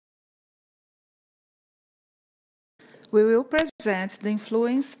We will present the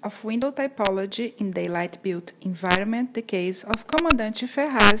influence of window typology in daylight-built environment, the case of Comandante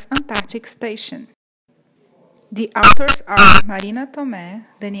Ferraz Antarctic Station. The authors are Marina Tomé,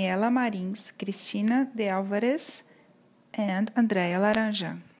 Daniela Marins, Cristina de Álvares, and Andrea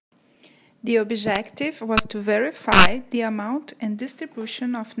Laranja. The objective was to verify the amount and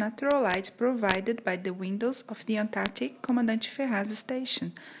distribution of natural light provided by the windows of the Antarctic Comandante Ferraz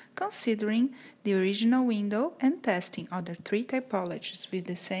station, considering the original window and testing other three typologies with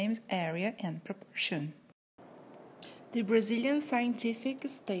the same area and proportion. The Brazilian scientific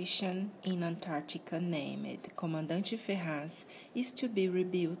station in Antarctica named Comandante Ferraz is to be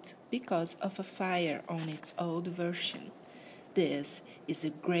rebuilt because of a fire on its old version. This is a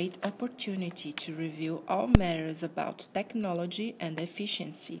great opportunity to review all matters about technology and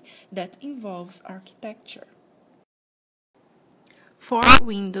efficiency that involves architecture. 4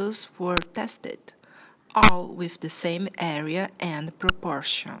 windows were tested, all with the same area and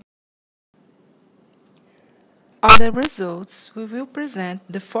proportion. Other results, we will present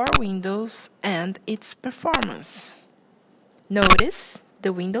the 4 windows and its performance. Notice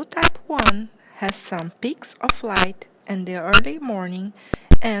the window type 1 has some peaks of light in the early morning,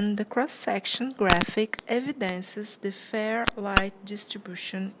 and the cross-section graphic evidences the fair light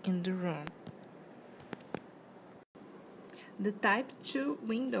distribution in the room. The type 2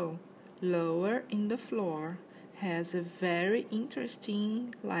 window, lower in the floor, has a very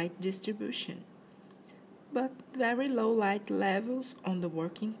interesting light distribution, but very low light levels on the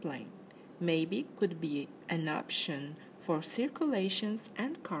working plane. Maybe could be an option for circulations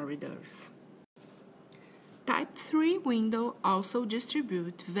and corridors. Type 3 window also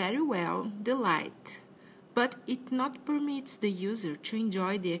distributes very well the light, but it not permits the user to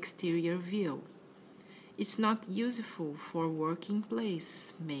enjoy the exterior view. It's not useful for working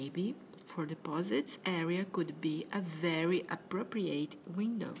places. Maybe for deposits area could be a very appropriate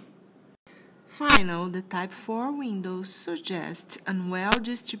window. Finally, the type 4 window suggests a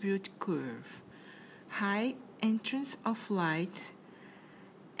well-distributed curve, high entrance of light,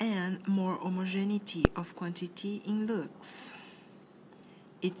 and more homogeneity of quantity in looks.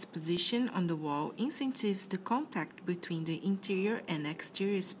 Its position on the wall incentives the contact between the interior and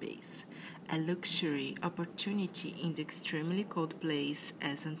exterior space, a luxury opportunity in the extremely cold place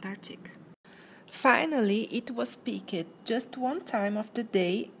as Antarctic. Finally, it was picked just one time of the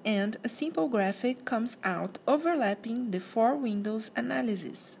day, and a simple graphic comes out overlapping the 4 windows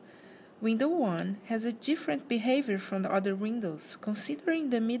analysis. Window 1 has a different behavior from the other windows. Considering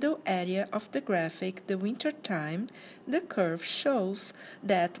the middle area of the graphic, the winter time, the curve shows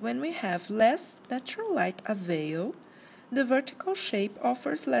that when we have less natural light available, the vertical shape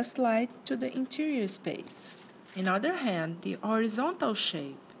offers less light to the interior space. On the other hand, the horizontal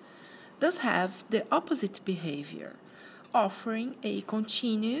shape does have the opposite behavior, offering a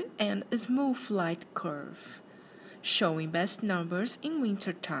continuous and smooth light curve, showing best numbers in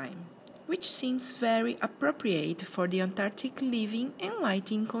winter time, which seems very appropriate for the Antarctic living and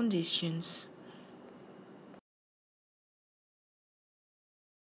lighting conditions.